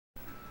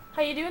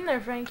How you doing there,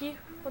 Frankie?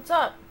 What's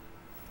up?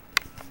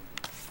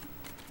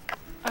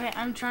 Okay,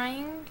 I'm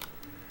trying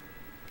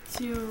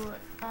to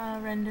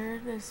render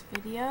this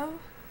video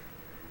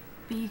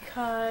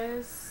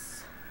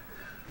because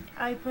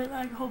I put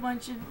like a whole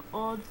bunch of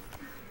old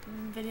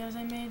videos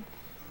I made.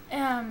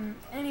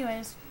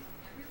 Anyways,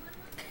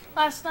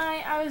 last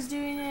night I was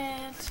doing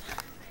it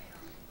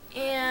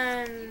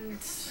and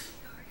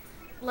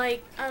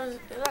like I was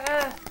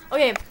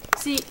okay.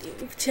 See,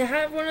 to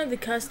have one of the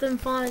custom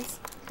fonts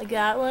like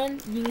that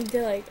one, you need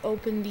to like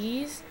open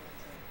these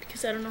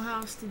because I don't know how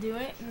else to do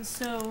it. And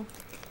so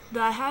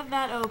I had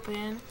that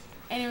open,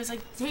 and it was like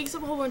takes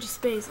up a whole bunch of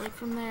space, like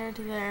from there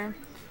to there.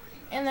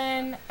 And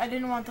then I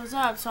didn't want those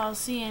up, so I was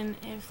seeing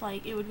if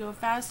like it would go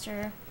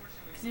faster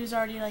because it was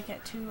already like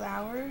at 2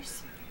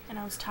 hours, and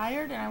I was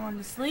tired and I wanted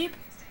to sleep.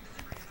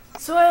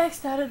 So I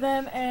X'd out of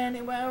them, and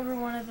it went over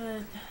one of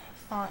the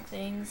font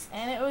things,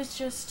 and it was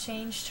just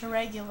changed to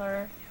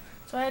regular.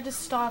 So I had to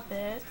stop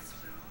it,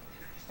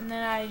 and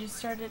then I just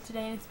started it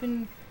today, and it's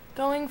been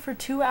going for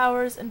 2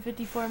 hours and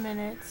 54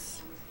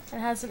 minutes. It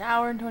has 1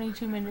 hour and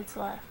 22 minutes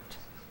left,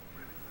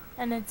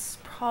 and it's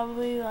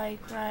probably like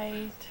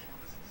right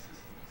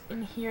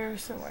in here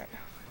somewhere.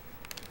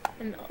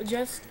 And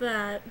just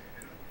that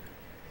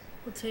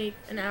will take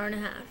 1.5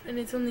 hours, and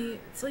it's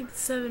like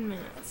 7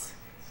 minutes,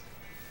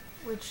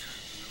 which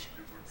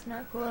is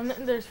not cool. And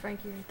there's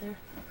Frankie right there.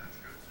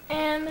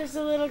 And there's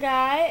a little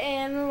guy,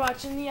 and we're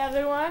watching the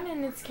other one,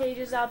 and its cage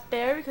is out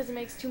there because it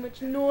makes too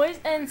much noise,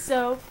 and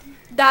so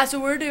that's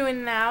what we're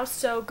doing now.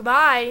 So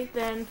goodbye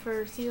then,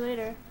 see you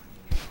later.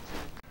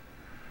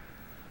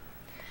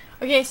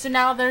 Okay, so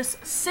now there's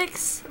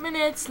 6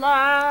 minutes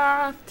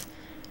left,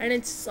 and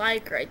it's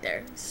like right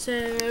there.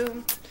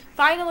 So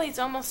finally it's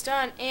almost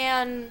done,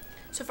 and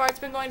so far it's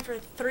been going for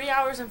 3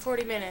 hours and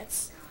 40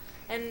 minutes.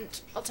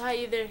 And I'll tell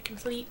you the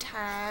complete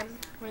time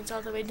when it's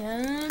all the way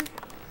done.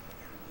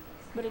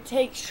 But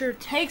it sure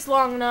takes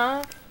long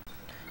enough.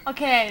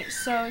 Okay,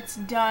 so it's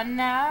done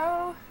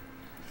now.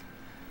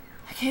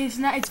 Okay, so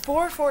now it's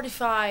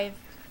 4:45,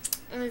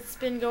 and it's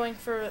been going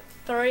for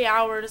 3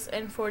 hours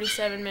and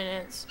 47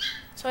 minutes.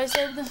 So I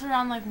saved this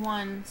around like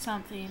 1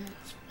 something.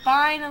 It's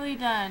finally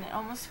done.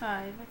 Almost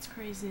 5. That's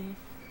crazy.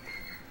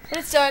 But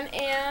it's done,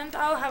 and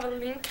I'll have a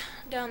link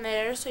down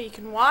there so you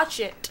can watch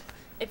it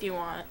if you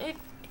want.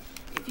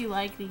 If you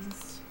like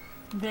these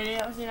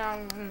videos, you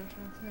know,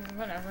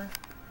 whatever.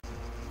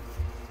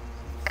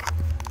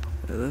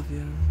 I love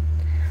you.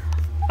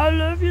 I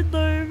love you,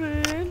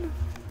 David.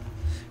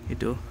 You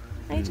do?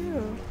 I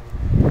do.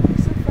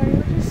 It's so funny.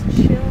 We're just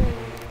chilling.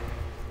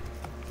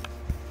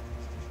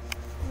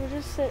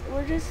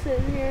 We're just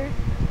sitting here,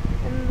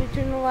 and we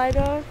turn the light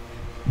off.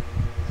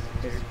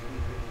 It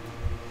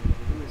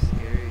was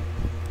scary.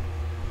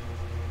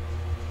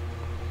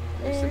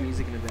 There's some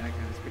music in the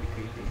background. It's pretty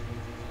creepy.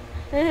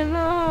 I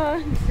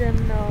know.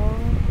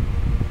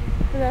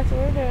 But that's what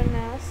we're doing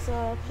now. So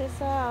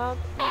peace out.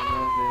 I don't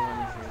know if they want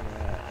to hear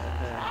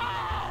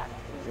that.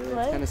 It's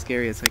What? kind of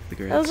scary. It's like the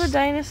Grudge. Those are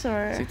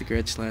dinosaurs. It's like the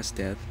Grudge last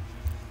death.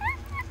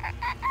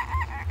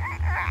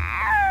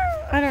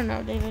 I don't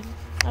know, David.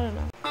 I don't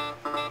know.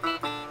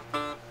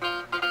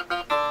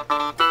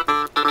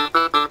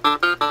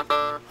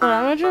 Hold on,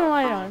 I'm gonna turn the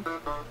light on.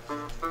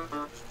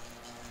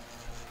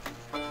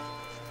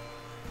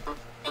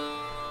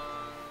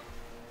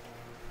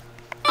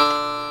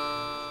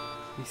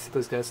 You see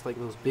those guys like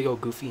those big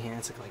old goofy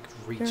hands that like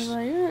reach,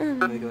 They're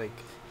they like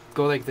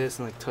go like this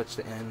and like touch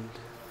the end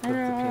of the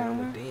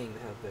piano. Like dang, they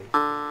have like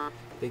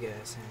big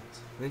ass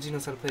hands. Didn't you know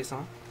how to play a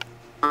song?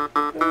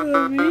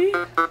 Me?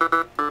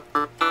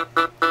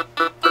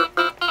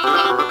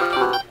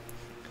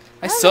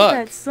 I suck.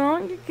 That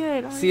song, you're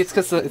good. See, it's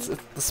because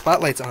the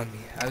spotlight's on me.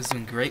 I was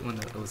doing great when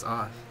it was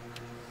off.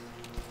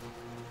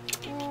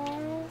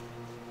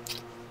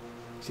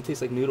 She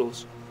tastes like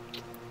noodles.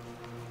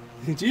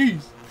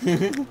 Jeez.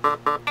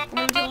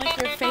 I'm gonna lick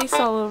your face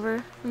all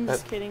over. I'm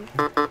just kidding.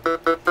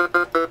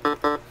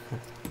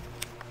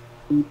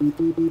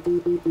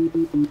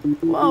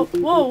 Whoa,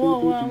 whoa,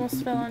 whoa, I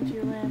almost fell onto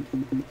your lamp.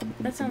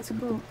 That sounds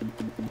cool.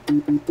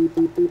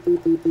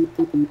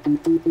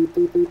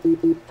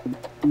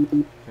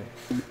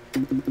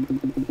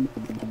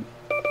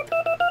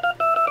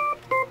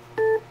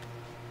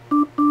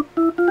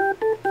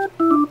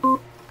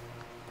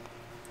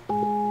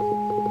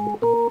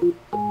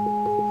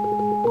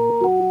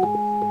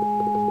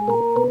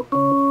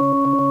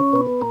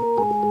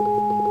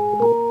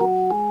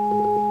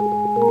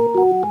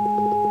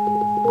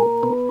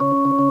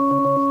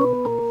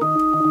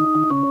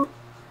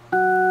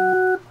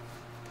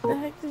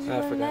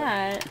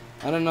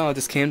 I don't know, it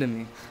just came to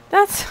me.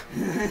 That's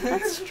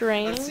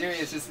strange. I'm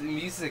serious, just the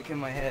music in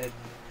my head.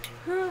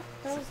 Huh,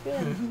 that was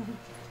good.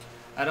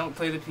 I don't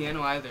play the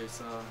piano either,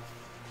 so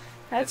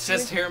it's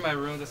just here in my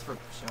room just for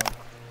show.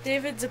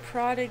 David's a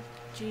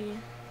prodigy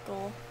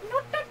goal.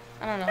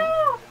 I don't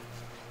know.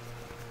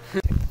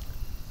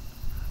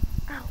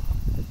 Ow,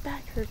 my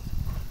back hurts.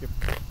 Your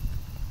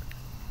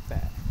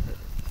back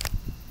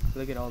hurts.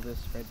 Look at all this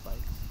red bikes.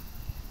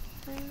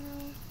 I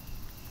know.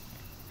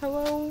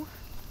 Hello?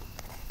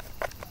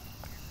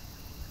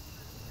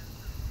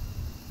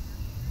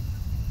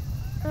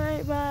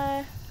 Alright,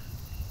 bye.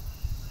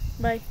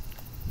 Bye.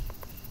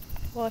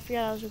 Well, I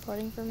forgot I was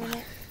recording for a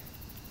minute.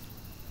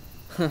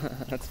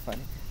 That's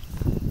funny.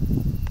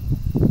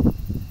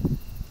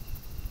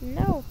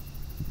 No.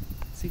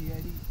 See the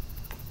ID.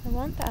 I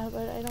want that,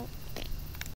 but I don't